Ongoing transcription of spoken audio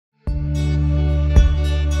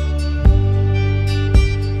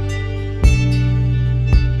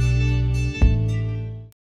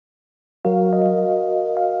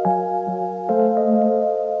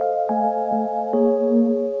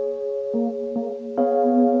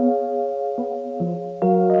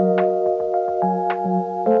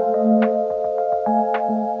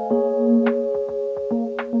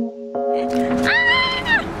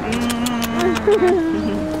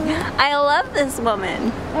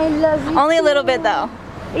woman. I love you. Only a little bit though.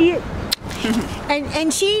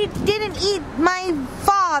 And she didn't eat my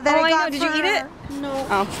pho that I got. Did you eat it? No.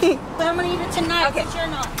 Oh. But I'm gonna eat it tonight. Okay. But you're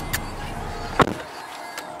not.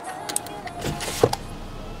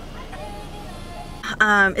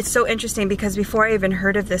 It's so interesting because before I even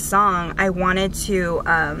heard of this song, I wanted to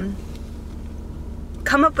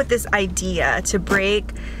come up with this idea to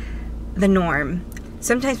break the norm.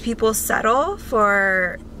 Sometimes people settle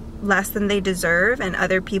for less than they deserve, and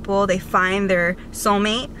other people, they find their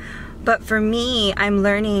soulmate. But for me, I'm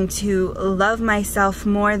learning to love myself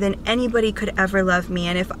more than anybody could ever love me.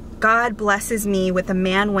 And if God blesses me with a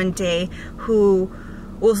man one day who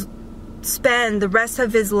will spend the rest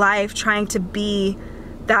of his life trying to be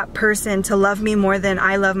that person to love me more than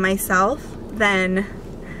I love myself, then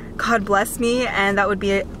God bless me, and that would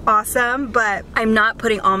be awesome. But I'm not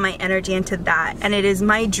putting all my energy into that, and it is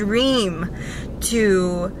my dream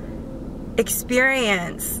to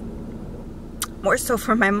experience, more so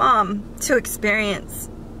for my mom, to experience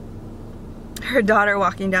her daughter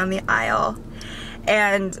walking down the aisle.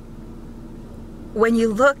 And when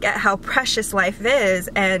you look at how precious life is,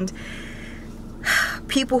 and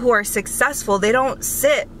people who are successful, they don't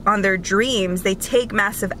sit on their dreams, they take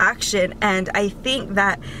massive action. And I think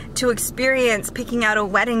that to experience picking out a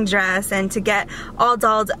wedding dress and to get all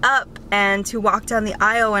dolled up and to walk down the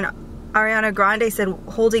aisle, and Ariana Grande said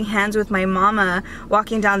holding hands with my mama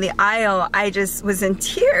walking down the aisle, I just was in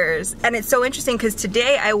tears. And it's so interesting because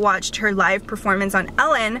today I watched her live performance on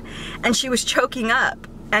Ellen and she was choking up.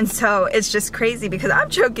 And so it's just crazy because I'm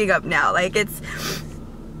choking up now. Like, it's,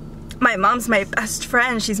 my mom's my best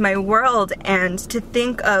friend, she's my world, and to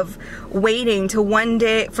think of waiting to one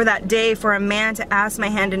day, for that day for a man to ask my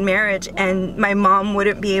hand in marriage and my mom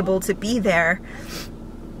wouldn't be able to be there,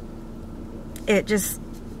 it just,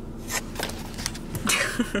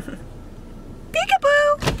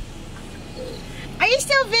 peekaboo! Are you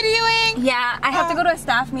still videoing? Yeah, I have to go to a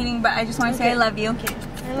staff meeting, but I just want to say I love you. Okay.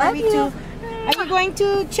 I love you too. Are you going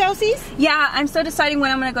to Chelsea's? Yeah, I'm still deciding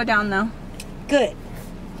when I'm gonna go down though. Good.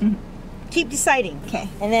 Keep deciding. Okay.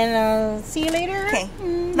 And then I'll see you later. Okay.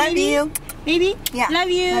 Love you. Baby? Yeah. Love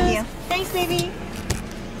you. Love you. Thanks, baby.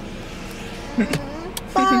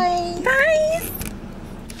 Bye. Bye.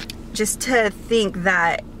 Just to think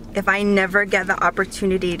that if I never get the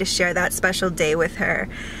opportunity to share that special day with her,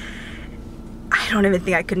 I don't even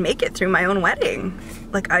think I could make it through my own wedding.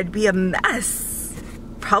 Like, I'd be a mess.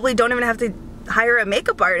 Probably don't even have to hire a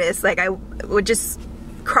makeup artist. Like, I would just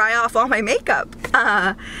cry off all my makeup.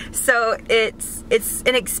 So it's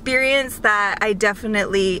an experience that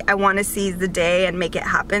I want to seize the day and make it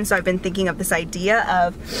happen. So I've been thinking of this idea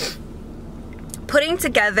of putting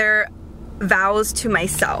together vows to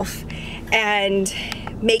myself and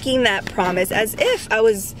making that promise as if I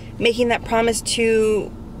was making that promise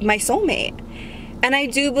to my soulmate. And I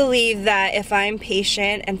do believe that if I'm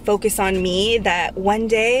patient and focus on me, that one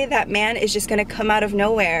day that man is just gonna come out of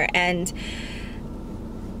nowhere and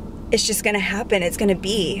it's just gonna happen, it's gonna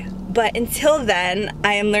be. But until then,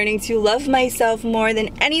 I am learning to love myself more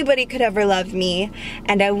than anybody could ever love me,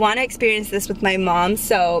 and I wanna experience this with my mom,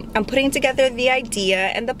 so I'm putting together the idea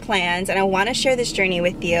and the plans, and I wanna share this journey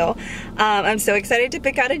with you. I'm so excited to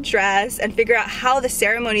pick out a dress and figure out how the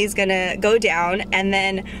ceremony is gonna go down, and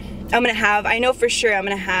then I'm gonna have, I know for sure I'm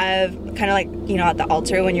gonna have, kind of like, you know, at the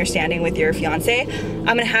altar when you're standing with your fiance, I'm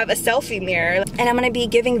gonna have a selfie mirror, and I'm gonna be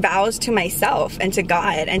giving vows to myself and to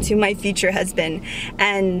God and to my future husband.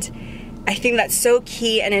 And I think that's so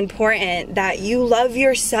key and important, that you love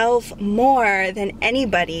yourself more than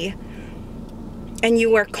anybody, and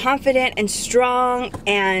you are confident and strong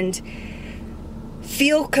and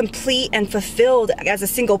feel complete and fulfilled as a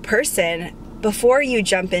single person before you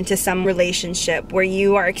jump into some relationship where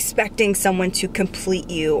you are expecting someone to complete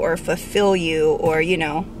you or fulfill you, or, you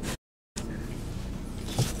know.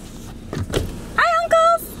 Hi,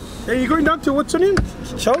 uncles! Are you going down to, what's her name?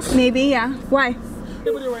 Chelsea? Maybe, yeah. Why?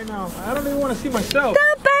 Right now. I don't even want to see myself.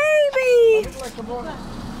 The baby!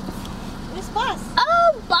 This boss.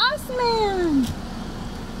 Oh, boss man!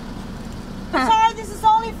 Sorry, this is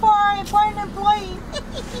only for important employee.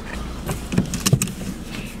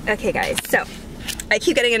 Okay guys, so I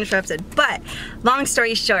keep getting interrupted, but long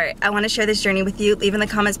story short, I want to share this journey with you. Leave in the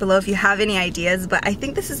comments below if you have any ideas, but I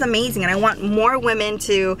think this is amazing, and I want more women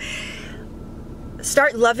to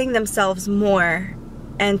start loving themselves more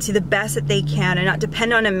and to the best that they can, and not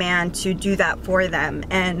depend on a man to do that for them,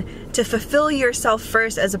 and to fulfill yourself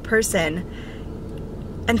first as a person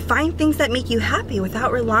and find things that make you happy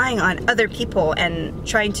without relying on other people and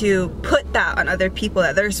trying to put that on other people,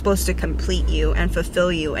 that they're supposed to complete you and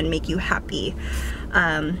fulfill you and make you happy.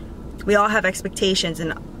 we all have expectations,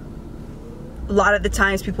 and a lot of the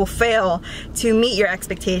times people fail to meet your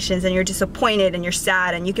expectations and you're disappointed and you're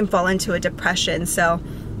sad and you can fall into a depression. So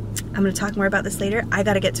I'm gonna talk more about this later. I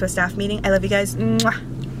gotta get to a staff meeting. I love you guys.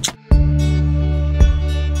 Mwah.